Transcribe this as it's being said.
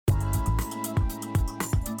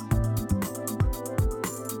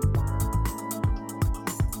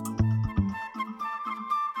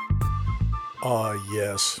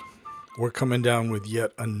Yes, we're coming down with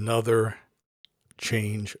yet another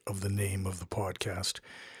change of the name of the podcast.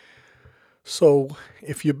 So,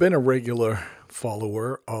 if you've been a regular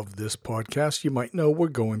follower of this podcast, you might know we're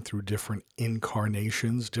going through different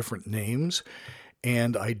incarnations, different names,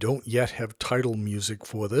 and I don't yet have title music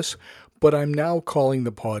for this, but I'm now calling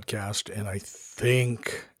the podcast, and I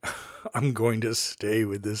think I'm going to stay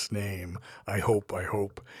with this name. I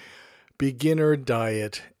hope. Beginner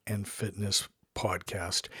Diet and Fitness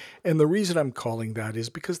Podcast. And the reason I'm calling that is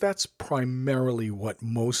because that's primarily what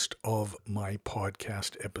most of my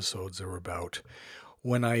podcast episodes are about.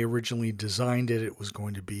 When I originally designed it, it was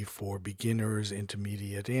going to be for beginners,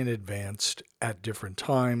 intermediate, and advanced at different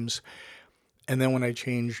times. And then when I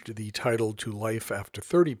changed the title to Life After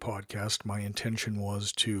 30 podcast, my intention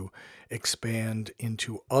was to expand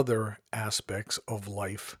into other aspects of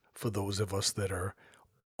life for those of us that are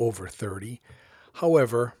over 30.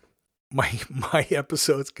 However, my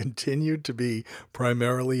episodes continued to be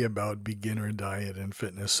primarily about beginner diet and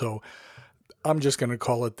fitness. So I'm just going to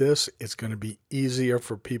call it this. It's going to be easier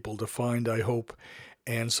for people to find, I hope.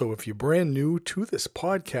 And so if you're brand new to this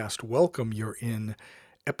podcast, welcome. You're in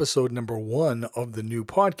episode number 1 of the new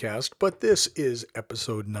podcast, but this is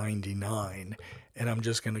episode 99. And I'm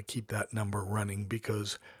just going to keep that number running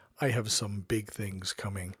because I have some big things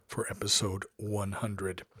coming for episode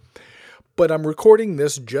 100. But I'm recording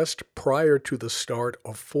this just prior to the start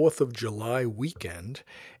of 4th of July weekend.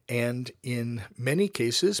 And in many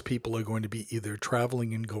cases, people are going to be either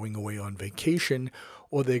traveling and going away on vacation,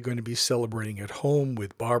 or they're going to be celebrating at home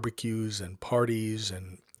with barbecues and parties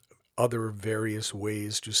and other various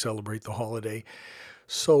ways to celebrate the holiday.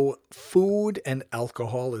 So food and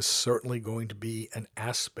alcohol is certainly going to be an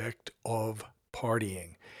aspect of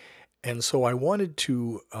partying. And so I wanted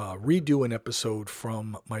to redo an episode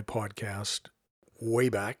from my podcast way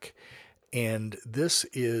back. And this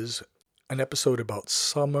is an episode about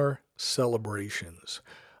summer celebrations,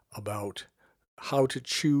 about how to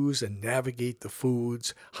choose and navigate the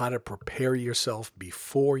foods, how to prepare yourself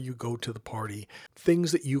before you go to the party,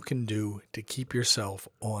 things that you can do to keep yourself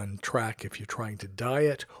on track if you're trying to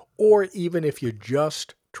diet, or even if you're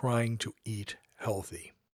just trying to eat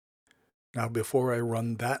healthy. Now, before I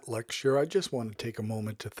run that lecture, I just want to take a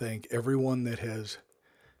moment to thank everyone that has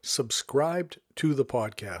subscribed to the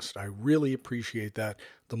podcast. I really appreciate that.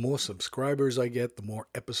 The more subscribers I get, the more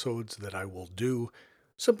episodes that I will do,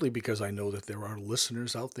 simply because I know that there are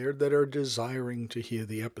listeners out there that are desiring to hear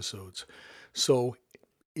the episodes. So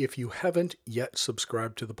if you haven't yet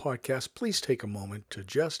subscribed to the podcast, please take a moment to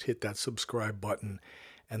just hit that subscribe button.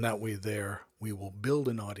 And that way there, we will build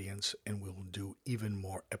an audience and we will do even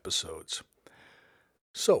more episodes.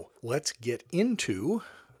 So let's get into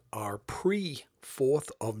our pre-4th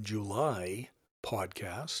of July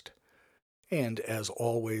podcast. And as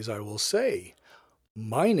always, I will say,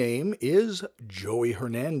 my name is Joey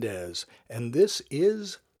Hernandez, and this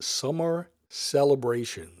is Summer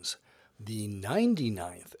Celebrations, the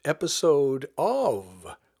 99th episode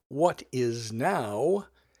of what is now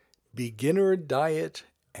Beginner Diet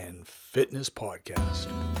and Fitness Podcast.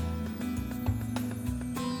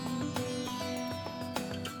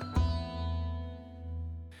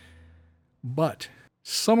 But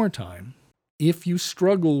summertime, if you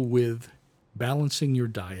struggle with balancing your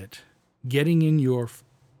diet, getting in your,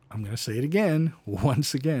 I'm going to say it again,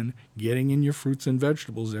 once again, getting in your fruits and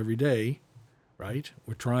vegetables every day, right?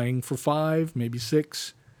 We're trying for 5, maybe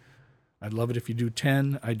 6. I'd love it if you do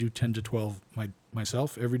 10. I do 10 to 12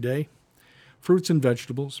 myself every day. Fruits and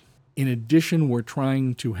vegetables. In addition, we're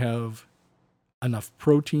trying to have enough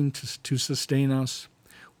protein to sustain us.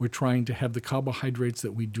 We're trying to have the carbohydrates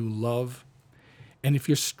that we do love. And if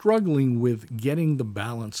you're struggling with getting the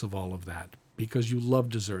balance of all of that, because you love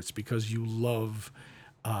desserts, because you love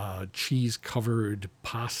cheese-covered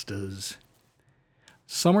pastas,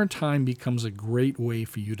 summertime becomes a great way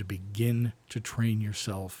for you to begin to train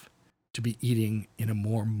yourself to be eating in a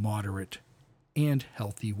more moderate and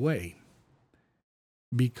healthy way.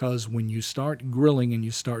 Because when you start grilling and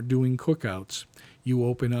you start doing cookouts, you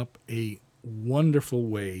open up a wonderful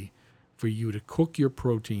way for you to cook your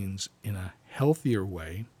proteins in a healthier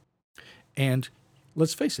way. And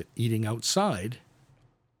let's face it, eating outside,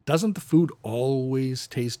 doesn't the food always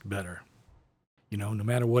taste better? You know, no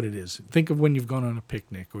matter what it is. Think of when you've gone on a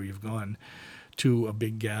picnic or you've gone to a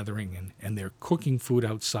big gathering and they're cooking food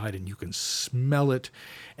outside and you can smell it.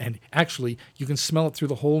 And actually, you can smell it through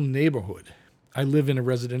the whole neighborhood. I live in a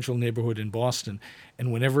residential neighborhood in Boston, and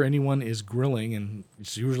whenever anyone is grilling, and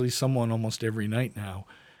it's usually someone almost every night now,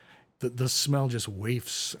 the smell just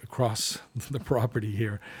wafts across the property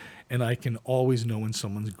here. And I can always know when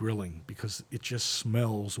someone's grilling because it just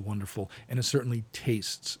smells wonderful. And it certainly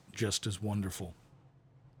tastes just as wonderful.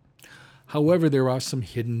 However, there are some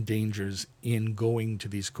hidden dangers in going to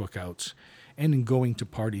these cookouts and in going to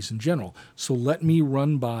parties in general. So let me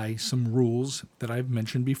run by some rules that I've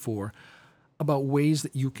mentioned before about ways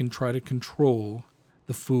that you can try to control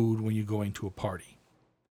the food when you're going to a party.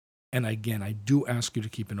 And again, I do ask you to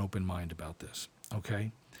keep an open mind about this,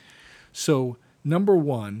 okay? So, number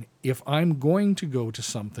one, if I'm going to go to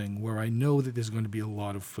something where I know that there's going to be a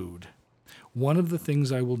lot of food, one of the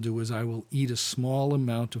things I will do is I will eat a small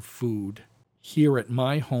amount of food here at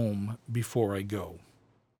my home before I go.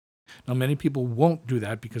 Now, many people won't do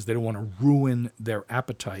that because they don't want to ruin their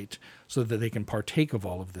appetite so that they can partake of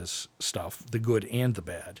all of this stuff, the good and the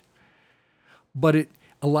bad. But it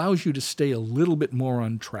allows you to stay a little bit more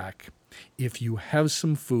on track if you have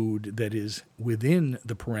some food that is within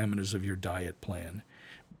the parameters of your diet plan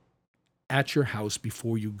at your house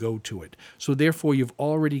before you go to it. So therefore, you've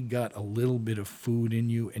already got a little bit of food in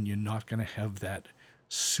you, and you're not going to have that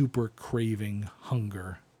super craving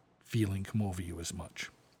hunger feeling come over you as much.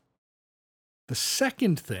 The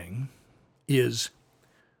second thing is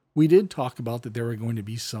we did talk about that there are going to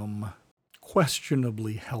be some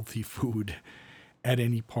questionably healthy food at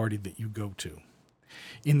any party that you go to.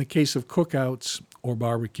 In the case of cookouts or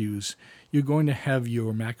barbecues, you're going to have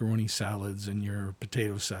your macaroni salads and your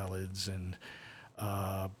potato salads and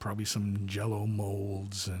probably some Jell-O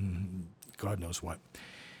molds and God knows what.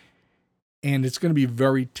 And it's going to be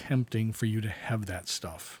very tempting for you to have that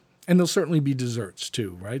stuff. And there'll certainly be desserts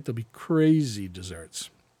too, right? There'll be crazy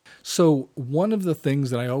desserts. So one of the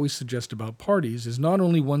things that I always suggest about parties is not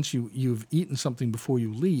only once you've eaten something before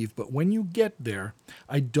you leave, but when you get there,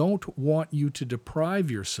 I don't want you to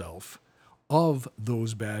deprive yourself of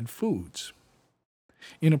those bad foods.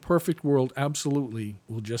 In a perfect world, absolutely,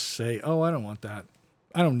 we'll just say, oh, I don't want that.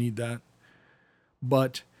 I don't need that.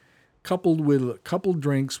 But coupled with a couple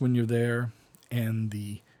drinks when you're there and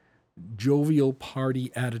the jovial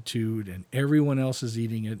party attitude and everyone else is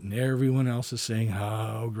eating it and everyone else is saying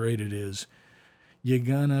how great it is, you're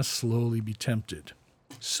gonna slowly be tempted.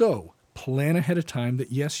 So plan ahead of time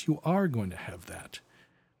that yes, you are going to have that.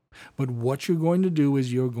 But what you're going to do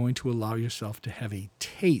is you're going to allow yourself to have a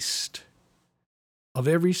taste of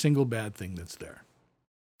every single bad thing that's there.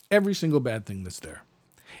 Every single bad thing that's there.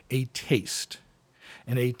 A taste.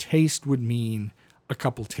 And a taste would mean a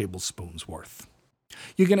couple tablespoons worth.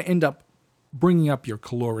 You're going to end up bringing up your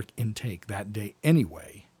caloric intake that day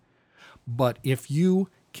anyway. But if you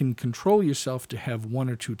can control yourself to have 1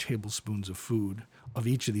 or 2 tablespoons of food of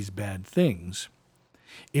each of these bad things,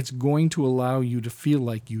 it's going to allow you to feel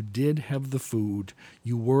like you did have the food,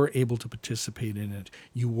 you were able to participate in it,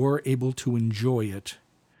 you were able to enjoy it.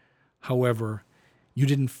 However, you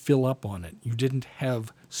didn't fill up on it. You didn't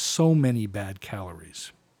have so many bad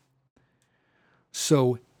calories.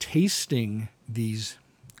 So tasting these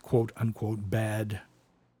quote-unquote bad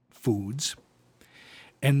foods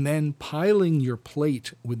and then piling your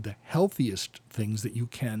plate with the healthiest things that you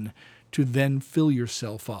can to then fill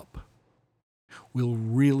yourself up will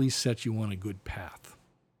really set you on a good path.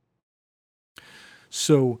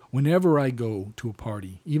 So whenever I go to a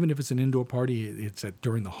party, even if it's an indoor party, it's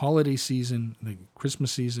during the holiday season, the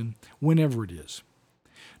Christmas season, whenever it is,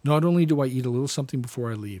 not only do I eat a little something before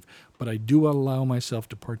I leave, but I do allow myself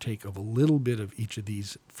to partake of a little bit of each of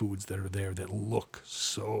these foods that are there that look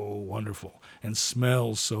so wonderful and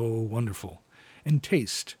smell so wonderful and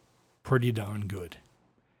taste pretty darn good.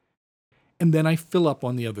 And then I fill up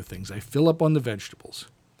on the other things. I fill up on the vegetables.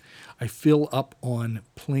 I fill up on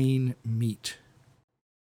plain meat.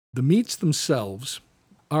 The meats themselves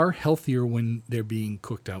are healthier when they're being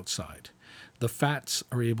cooked outside. The fats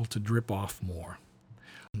are able to drip off more.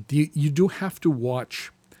 You do have to watch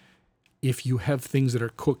if you have things that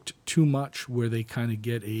are cooked too much where they kind of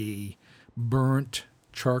get a burnt,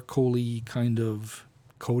 charcoaly kind of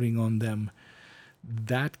coating on them.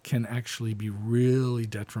 That can actually be really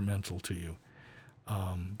detrimental to you.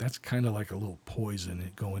 That's kind of like a little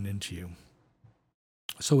poison going into you.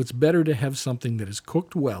 So it's better to have something that is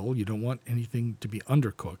cooked well. You don't want anything to be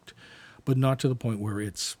undercooked, but not to the point where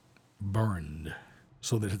it's burned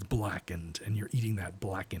so that it's blackened and you're eating that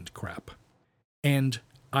blackened crap. And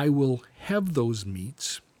I will have those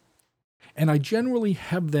meats, and I generally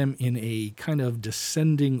have them in a kind of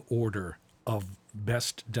descending order of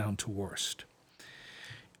best down to worst.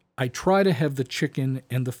 I try to have the chicken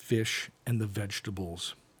and the fish and the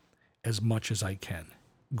vegetables as much as I can.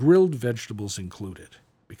 Grilled vegetables included,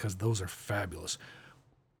 because those are fabulous.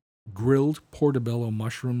 Grilled portobello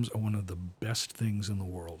mushrooms are one of the best things in the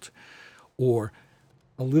world. Or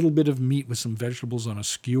a little bit of meat with some vegetables on a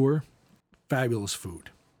skewer, fabulous food.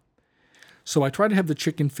 So I try to have the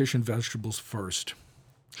chicken, fish, and vegetables first.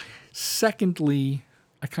 Secondly,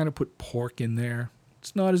 I kind of put pork in there.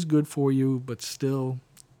 It's not as good for you, but still,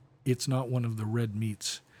 it's not one of the red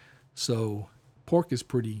meats. So pork is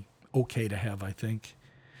pretty okay to have, I think.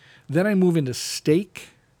 Then I move into steak,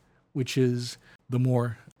 which is the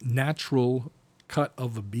more natural cut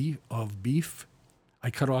of beef. I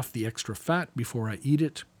cut off the extra fat before I eat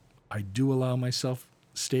it. I do allow myself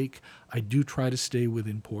steak. I do try to stay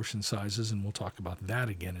within portion sizes, and we'll talk about that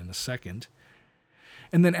again in a second.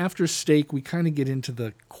 And then after steak, we kind of get into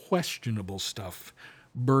the questionable stuff: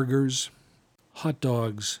 burgers, hot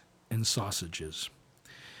dogs, and sausages.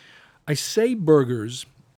 I say burgers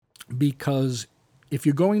because if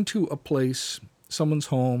you're going to a place, someone's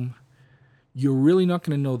home, you're really not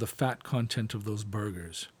going to know the fat content of those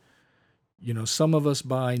burgers. You know, some of us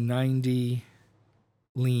buy 90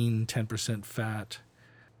 lean, 10% fat.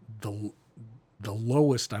 The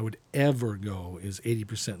lowest I would ever go is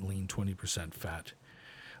 80% lean, 20% fat.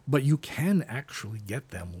 But you can actually get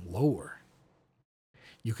them lower.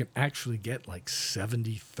 You can actually get like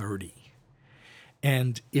 70-30.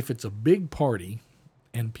 And if it's a big party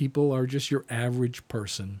and people are just your average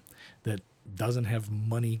person that doesn't have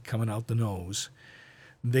money coming out the nose,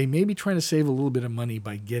 they may be trying to save a little bit of money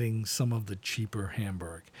by getting some of the cheaper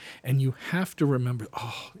hamburg. And you have to remember,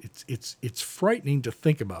 it's frightening to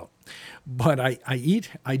think about. But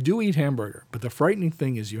I do eat hamburger. But the frightening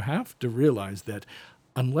thing is you have to realize that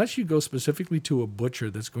unless you go specifically to a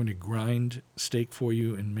butcher that's going to grind steak for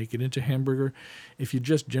you and make it into hamburger, if you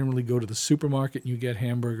just generally go to the supermarket and you get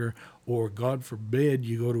hamburger, or God forbid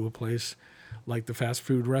you go to a place like the fast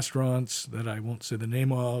food restaurants that I won't say the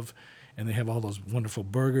name of, and they have all those wonderful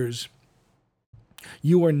burgers,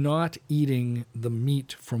 you are not eating the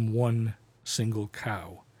meat from one single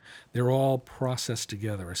cow. They're all processed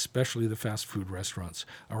together, especially the fast food restaurants,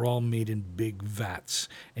 are all made in big vats.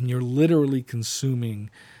 And you're literally consuming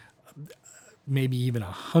maybe even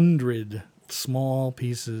 100 small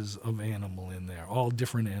pieces of animal in there, all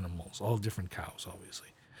different animals, all different cows, obviously.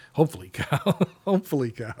 Hopefully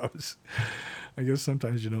cows. I guess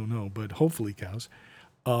sometimes you don't know, but hopefully cows.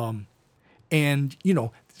 And,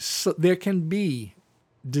 so there can be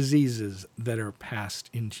diseases that are passed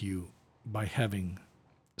into you by having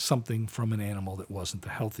something from an animal that wasn't the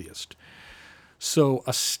healthiest. So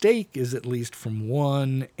a steak is at least from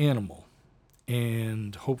one animal.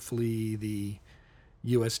 And hopefully the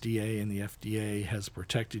USDA and the FDA has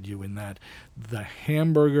protected you in that. The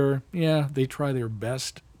hamburger, they try their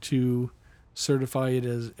best to certify it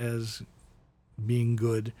as being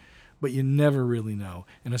good, but you never really know.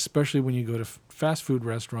 And especially when you go to fast food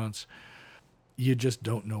restaurants, you just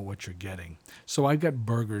don't know what you're getting. So I've got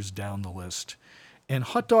burgers down the list. And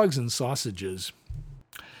hot dogs and sausages,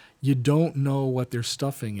 you don't know what they're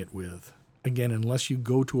stuffing it with. Again, unless you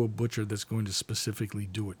go to a butcher that's going to specifically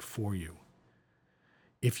do it for you.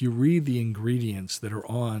 If you read the ingredients that are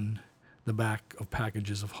on the back of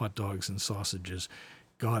packages of hot dogs and sausages,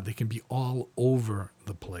 God, they can be all over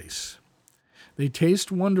the place. They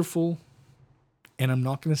taste wonderful, and I'm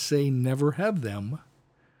not going to say never have them,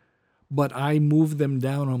 but I move them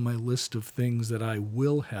down on my list of things that I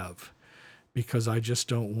will have because I just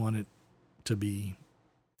don't want it to be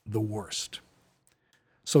the worst.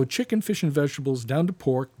 So chicken, fish, and vegetables, down to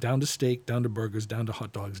pork, down to steak, down to burgers, down to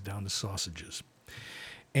hot dogs, down to sausages.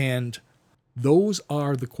 And those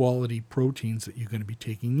are the quality proteins that you're going to be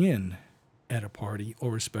taking in at a party,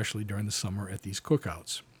 or especially during the summer at these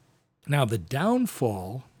cookouts. Now, the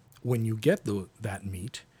downfall when you get that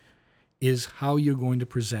meat is how you're going to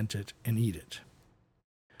present it and eat it.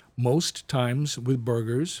 Most times with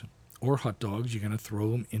burgers or hot dogs, you're going to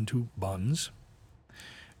throw them into buns,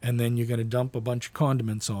 and then you're going to dump a bunch of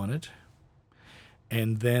condiments on it.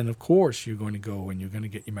 And then, of course, you're going to go and you're going to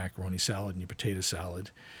get your macaroni salad and your potato salad.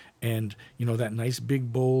 And, that nice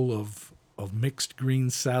big bowl of mixed green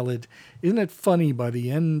salad. Isn't it funny, by the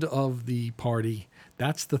end of the party,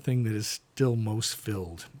 that's the thing that is still most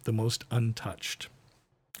filled, the most untouched.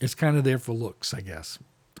 It's kind of there for looks, I guess.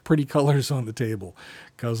 Pretty colors on the table,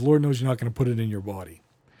 because Lord knows you're not going to put it in your body.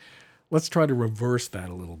 Let's try to reverse that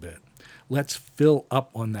a little bit. Let's fill up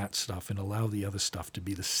on that stuff and allow the other stuff to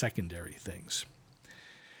be the secondary things.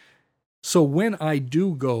 So when I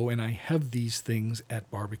do go and I have these things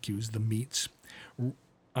at barbecues, the meats,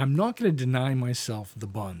 I'm not going to deny myself the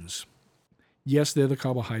buns. Yes, they're the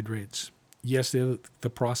carbohydrates. Yes, they're the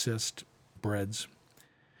processed breads.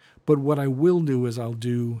 But what I will do is I'll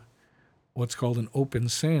do what's called an open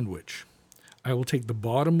sandwich. I will take the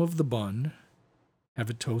bottom of the bun, have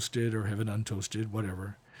it toasted or have it untoasted,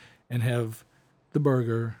 whatever, and have the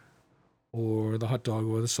burger or the hot dog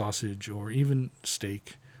or the sausage or even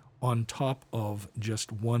steak on top of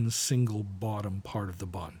just one single bottom part of the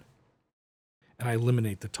bun. And I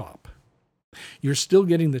eliminate the top. You're still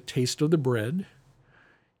getting the taste of the bread.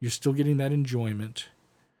 You're still getting that enjoyment,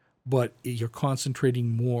 but you're concentrating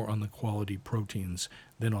more on the quality proteins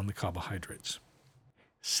than on the carbohydrates.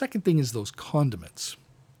 Second thing is those condiments.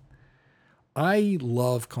 I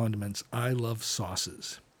love condiments. I love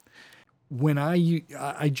sauces. When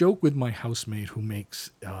I joke with my housemate who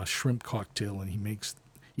makes shrimp cocktail, and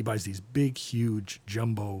he buys these big, huge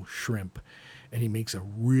jumbo shrimp, and he makes a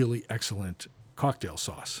really excellent cocktail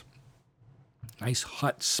sauce. Nice,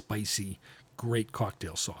 hot, spicy, great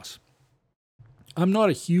cocktail sauce. I'm not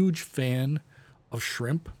a huge fan of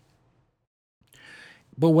shrimp,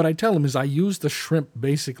 but what I tell him is I use the shrimp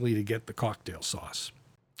basically to get the cocktail sauce,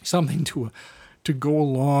 something to go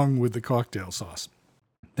along with the cocktail sauce.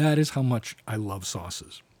 That is how much I love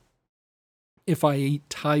sauces. If I eat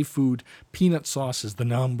Thai food, peanut sauce is the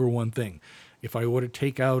number one thing. If I order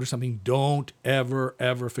takeout or something, don't ever,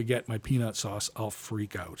 ever forget my peanut sauce. I'll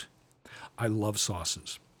freak out. I love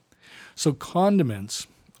sauces. So condiments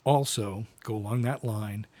also go along that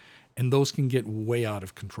line, and those can get way out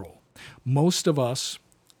of control. Most of us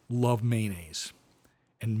love mayonnaise,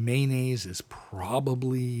 and mayonnaise is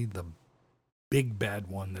probably the big bad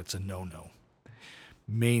one that's a no-no.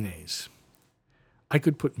 Mayonnaise. I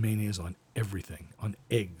could put mayonnaise on everything, on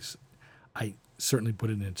eggs. I certainly put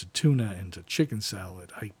it into tuna, into chicken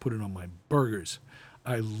salad. I put it on my burgers.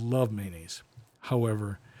 I love mayonnaise.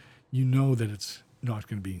 However, you know that it's not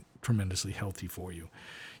going to be tremendously healthy for you.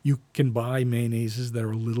 You can buy mayonnaises that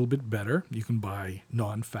are a little bit better. You can buy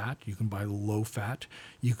non-fat. You can buy low-fat.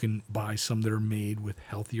 You can buy some that are made with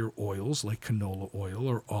healthier oils like canola oil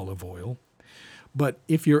or olive oil. But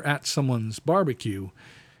if you're at someone's barbecue,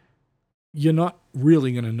 you're not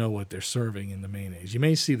really going to know what they're serving in the mayonnaise. You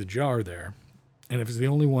may see the jar there, and if it's the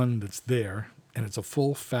only one that's there, and it's a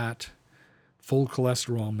full-fat, full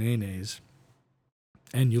cholesterol mayonnaise,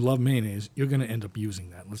 and you love mayonnaise, you're going to end up using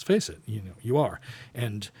that. Let's face it, you are.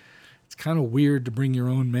 And it's kind of weird to bring your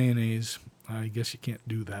own mayonnaise. I guess you can't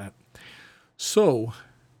do that. So,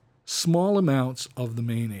 small amounts of the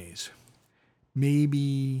mayonnaise,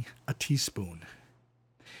 maybe a teaspoon.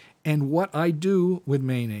 And what I do with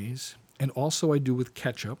mayonnaise, and also I do with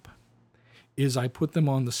ketchup, is I put them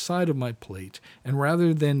on the side of my plate, and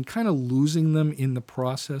rather than kind of losing them in the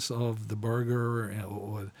process of the burger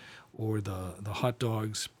or the hot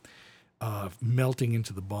dogs melting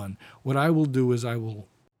into the bun, what I will do is I will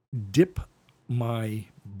dip my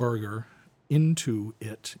burger into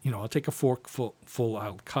it. I'll take a fork full,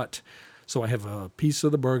 I'll cut. So I have a piece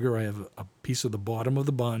of the burger, I have a piece of the bottom of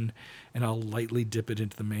the bun, and I'll lightly dip it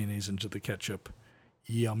into the mayonnaise, into the ketchup.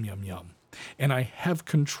 Yum, yum, yum. And I have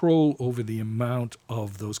control over the amount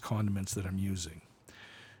of those condiments that I'm using.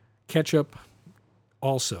 Ketchup,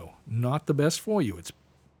 also, not the best for you.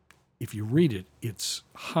 If you read it, it's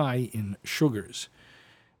high in sugars.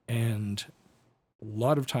 And a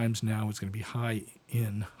lot of times now it's going to be high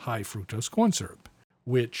in high fructose corn syrup,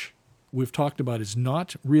 which we've talked about is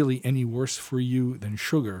not really any worse for you than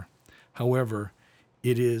sugar. However,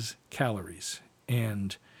 it is calories.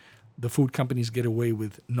 And the food companies get away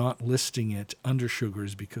with not listing it under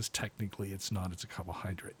sugars because technically it's not. It's a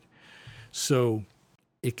carbohydrate. So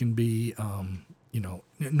it can be,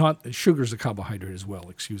 not sugar's a carbohydrate as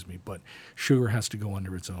well, but sugar has to go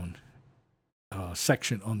under its own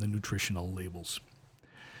section on the nutritional labels.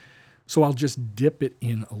 So I'll just dip it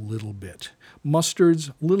in a little bit. Mustard's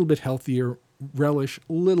a little bit healthier. Relish,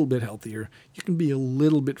 a little bit healthier. You can be a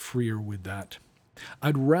little bit freer with that.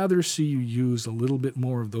 I'd rather see you use a little bit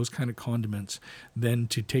more of those kind of condiments than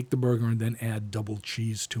to take the burger and then add double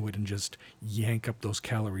cheese to it and just yank up those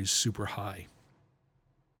calories super high.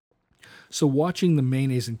 So watching the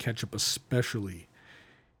mayonnaise and ketchup especially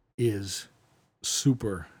is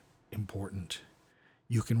super important.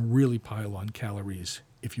 You can really pile on calories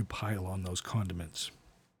if you pile on those condiments.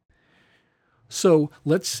 So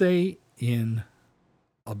let's say in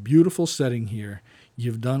a beautiful setting here,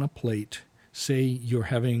 you've done a plate. Say you're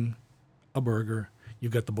having a burger.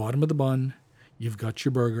 You've got the bottom of the bun. You've got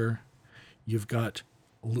your burger. You've got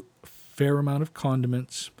a fair amount of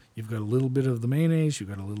condiments. You've got a little bit of the mayonnaise. You've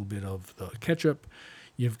got a little bit of the ketchup.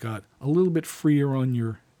 You've got a little bit freer on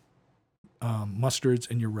your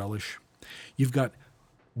mustards and your relish. You've got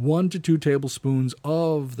 1 to 2 tablespoons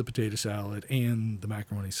of the potato salad and the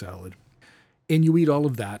macaroni salad. And you eat all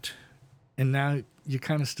of that. And now you're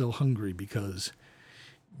kind of still hungry because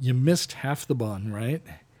you missed half the bun, right?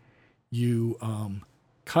 You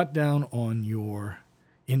cut down on your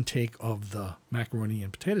intake of the macaroni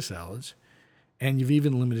and potato salads, and you've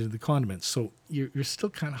even limited the condiments. So you're still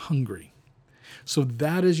kind of hungry. So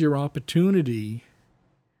that is your opportunity.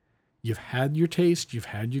 You've had your taste, you've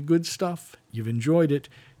had your good stuff, you've enjoyed it.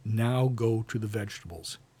 Now go to the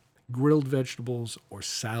vegetables, grilled vegetables or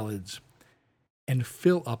salads, and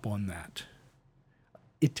fill up on that.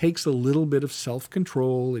 It takes a little bit of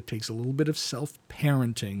self-control, it takes a little bit of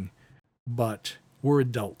self-parenting, but we're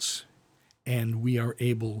adults and we are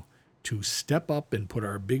able to step up and put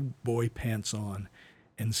our big boy pants on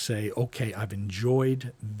and say, okay, I've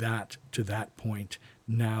enjoyed that to that point.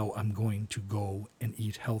 Now I'm going to go and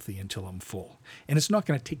eat healthy until I'm full. And it's not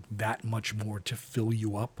going to take that much more to fill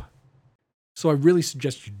you up. So I really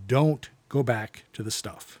suggest you don't go back to the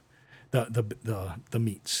stuff, the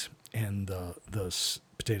meats and the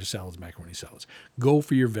potato salads, macaroni salads. Go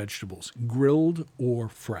for your vegetables, grilled or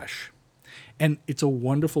fresh. And it's a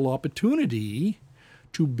wonderful opportunity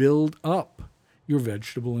to build up your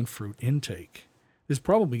vegetable and fruit intake. There's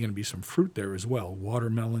probably going to be some fruit there as well.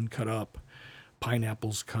 Watermelon cut up,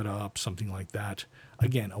 pineapples cut up, something like that.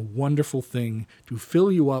 Again, a wonderful thing to fill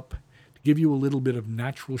you up, to give you a little bit of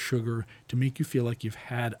natural sugar, to make you feel like you've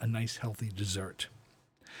had a nice healthy dessert.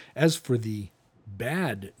 As for the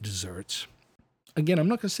bad desserts, again, I'm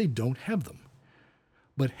not going to say don't have them,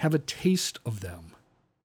 but have a taste of them.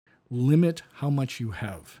 Limit how much you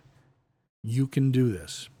have. You can do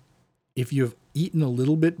this. If you've eaten a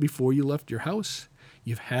little bit before you left your house,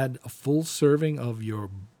 you've had a full serving of your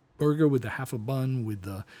burger with the half a bun, with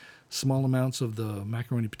the small amounts of the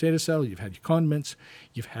macaroni potato salad, you've had your condiments,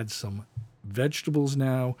 you've had some vegetables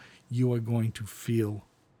now, you are going to feel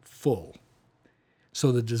full.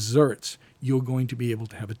 So the desserts, you're going to be able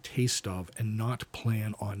to have a taste of and not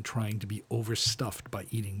plan on trying to be overstuffed by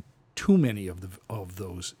eating too many of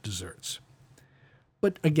those desserts.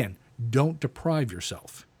 But again, don't deprive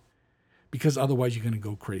yourself, because otherwise you're going to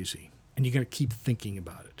go crazy and you're going to keep thinking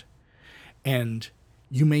about it. And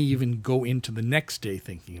you may even go into the next day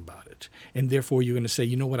thinking about it. And therefore you're going to say,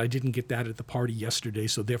 you know what, I didn't get that at the party yesterday,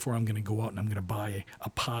 so therefore I'm going to go out and I'm going to buy a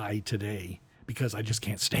pie today because I just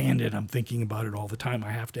can't stand it. I'm thinking about it all the time.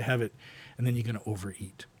 I have to have it. And then you're going to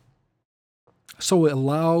overeat. So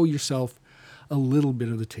allow yourself a little bit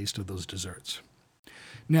of the taste of those desserts.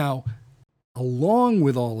 Now, along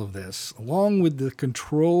with all of this, along with the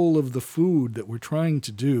control of the food that we're trying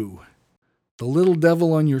to do, the little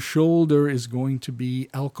devil on your shoulder is going to be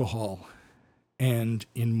alcohol. And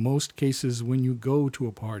in most cases, when you go to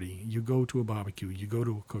a party, you go to a barbecue, you go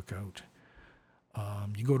to a cookout,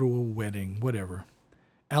 you go to a wedding, whatever,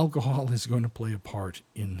 alcohol is going to play a part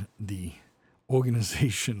in the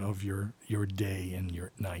organization of your day and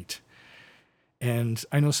your night. And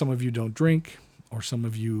I know some of you don't drink, or some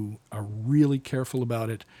of you are really careful about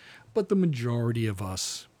it, but the majority of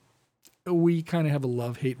us, we kind of have a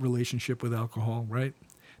love-hate relationship with alcohol, right?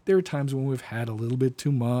 There are times when we've had a little bit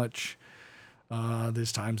too much.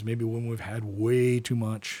 There's times maybe when we've had way too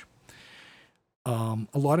much. A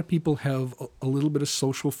lot of people have a little bit of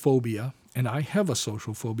social phobia, and I have a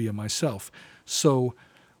social phobia myself. So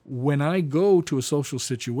when I go to a social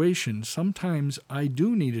situation, sometimes I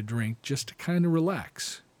do need a drink just to kind of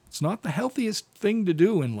relax. It's not the healthiest thing to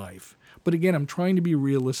do in life. But again, I'm trying to be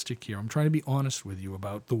realistic here. I'm trying to be honest with you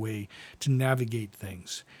about the way to navigate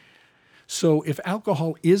things. So if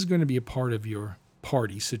alcohol is going to be a part of your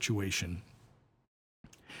party situation,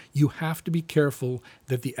 you have to be careful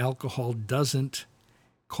that the alcohol doesn't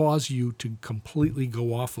cause you to completely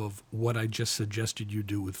go off of what I just suggested you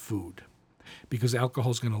do with food. Because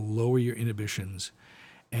alcohol is going to lower your inhibitions.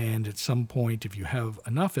 And at some point, if you have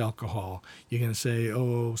enough alcohol, you're going to say,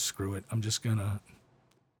 oh, screw it. I'm just going to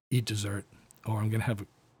eat dessert, or I'm going to have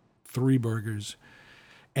 3 burgers.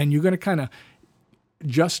 And you're going to kind of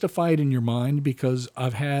justify it in your mind because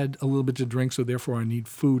I've had a little bit to drink, so therefore I need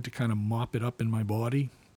food to kind of mop it up in my body.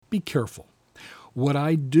 Be careful. What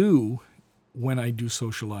I do when I do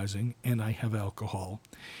socializing and I have alcohol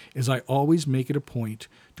is I always make it a point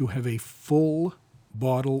to have a full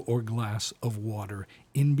bottle or glass of water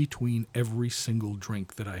in between every single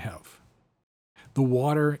drink that I have. The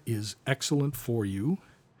water is excellent for you.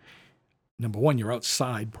 Number one, you're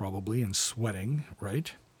outside probably and sweating,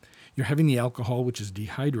 right? You're having the alcohol, which is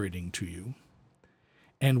dehydrating to you.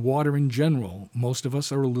 And water in general, most of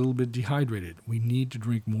us are a little bit dehydrated. We need to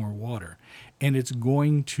drink more water. And it's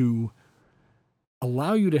going to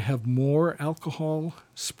allow you to have more alcohol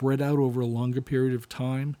spread out over a longer period of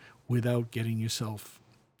time without getting yourself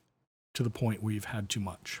to the point where you've had too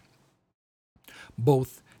much.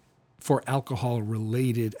 both for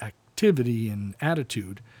alcohol-related activity and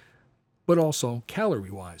attitude, but also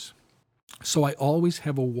calorie-wise. So I always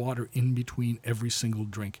have a water in between every single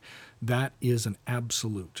drink. That is an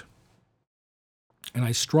absolute. And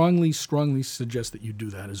I strongly, strongly suggest that you do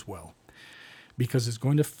that as well, because it's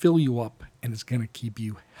going to fill you up and it's going to keep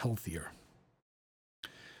you healthier.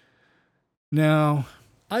 Now,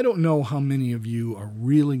 I don't know how many of you are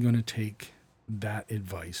really going to take that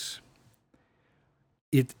advice.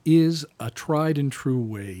 It is a tried and true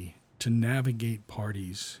way to navigate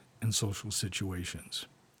parties and social situations.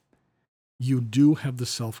 You do have the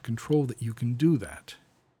self-control that you can do that.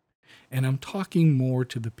 And I'm talking more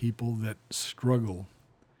to the people that struggle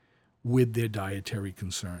with their dietary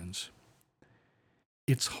concerns.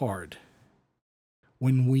 It's hard.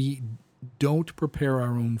 When we don't prepare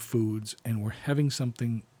our own foods and we're having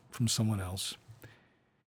something from someone else,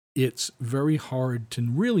 it's very hard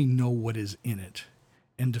to really know what is in it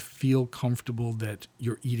and to feel comfortable that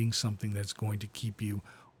you're eating something that's going to keep you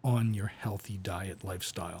on your healthy diet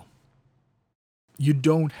lifestyle. You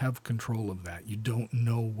don't have control of that. You don't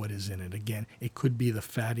know what is in it. Again, it could be the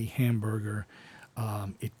fatty hamburger.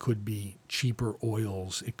 It could be cheaper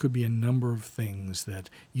oils. It could be a number of things that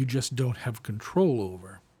you just don't have control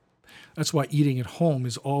over. That's why eating at home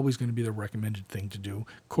is always going to be the recommended thing to do,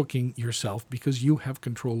 cooking yourself, because you have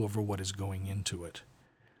control over what is going into it.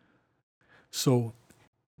 So,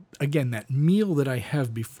 again, that meal that I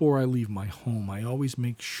have before I leave my home, I always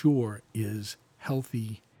make sure is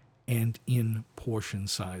healthy and in portion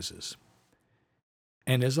sizes.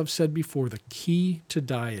 And as I've said before, the key to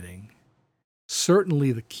dieting,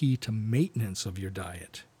 certainly the key to maintenance of your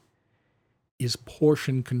diet, is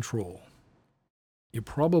portion control. You're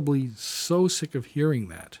probably so sick of hearing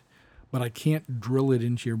that, but I can't drill it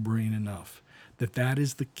into your brain enough that that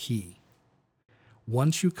is the key.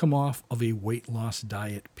 Once you come off of a weight loss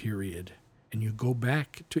diet period and you go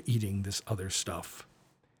back to eating this other stuff,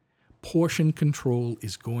 portion control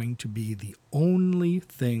is going to be the only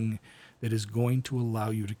thing that is going to allow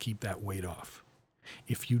you to keep that weight off.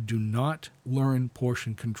 If you do not learn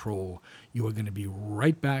portion control, you are going to be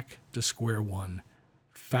right back to square one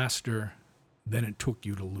faster than it took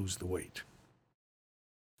you to lose the weight.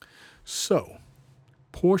 So,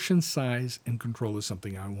 portion size and control is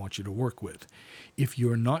something I want you to work with. If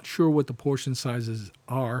you're not sure what the portion sizes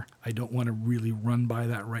are, I don't want to really run by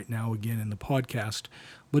that right now again in the podcast,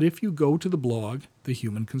 but if you go to the blog,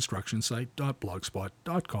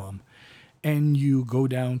 thehumanconstructionsite.blogspot.com, and you go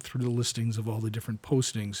down through the listings of all the different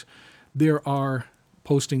postings, there are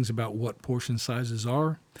postings about what portion sizes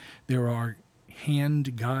are. There are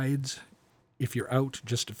hand guides if you're out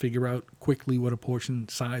just to figure out quickly what a portion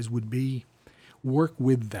size would be. Work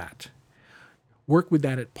with that. Work with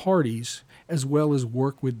that at parties, as well as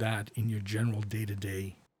work with that in your general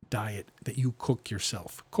day-to-day diet that you cook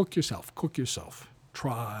yourself. Cook yourself. Cook yourself.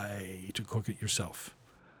 Try to cook it yourself.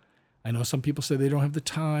 I know some people say they don't have the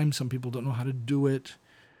time. Some people don't know how to do it.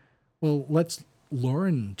 Well, let's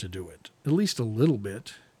learn to do it, at least a little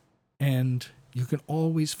bit. And you can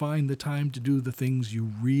always find the time to do the things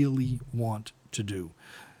you really want to do.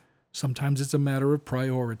 Sometimes it's a matter of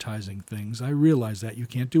prioritizing things. I realize that you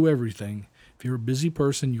can't do everything. If you're a busy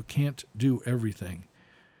person, you can't do everything.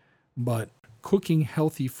 But cooking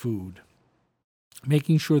healthy food,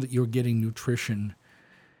 making sure that you're getting nutrition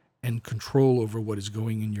and control over what is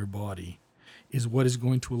going in your body, is what is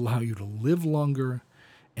going to allow you to live longer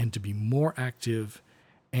and to be more active.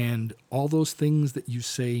 And all those things that you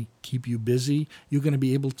say keep you busy, you're going to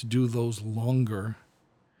be able to do those longer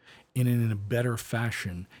and in a better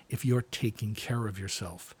fashion if you're taking care of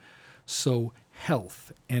yourself. So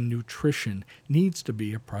health and nutrition needs to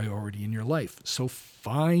be a priority in your life. So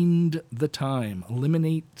find the time,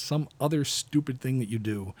 eliminate some other stupid thing that you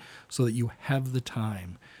do so that you have the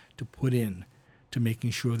time to put in to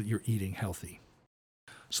making sure that you're eating healthy.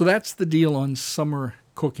 So that's the deal on summer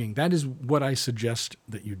cooking. That is what I suggest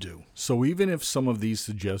that you do. So even if some of these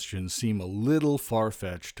suggestions seem a little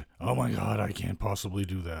far-fetched, oh my God, I can't possibly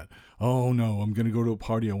do that. Oh no, I'm going to go to a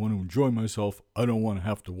party. I want to enjoy myself. I don't want to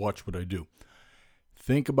have to watch what I do.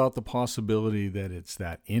 Think about the possibility that it's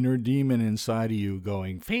that inner demon inside of you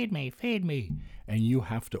going, feed me, and you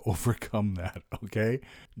have to overcome that, okay?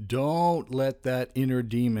 Don't let that inner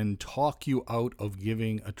demon talk you out of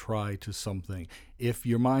giving a try to something. If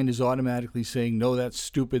your mind is automatically saying, no, that's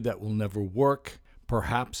stupid, that will never work,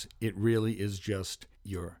 perhaps it really is just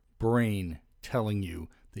your brain telling you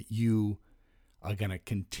that you are going to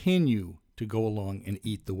continue to go along and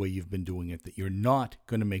eat the way you've been doing it, that you're not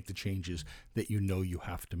going to make the changes that you know you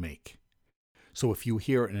have to make. So if you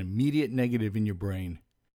hear an immediate negative in your brain,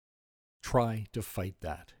 try to fight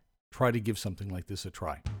that. Try to give something like this a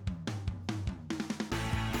try.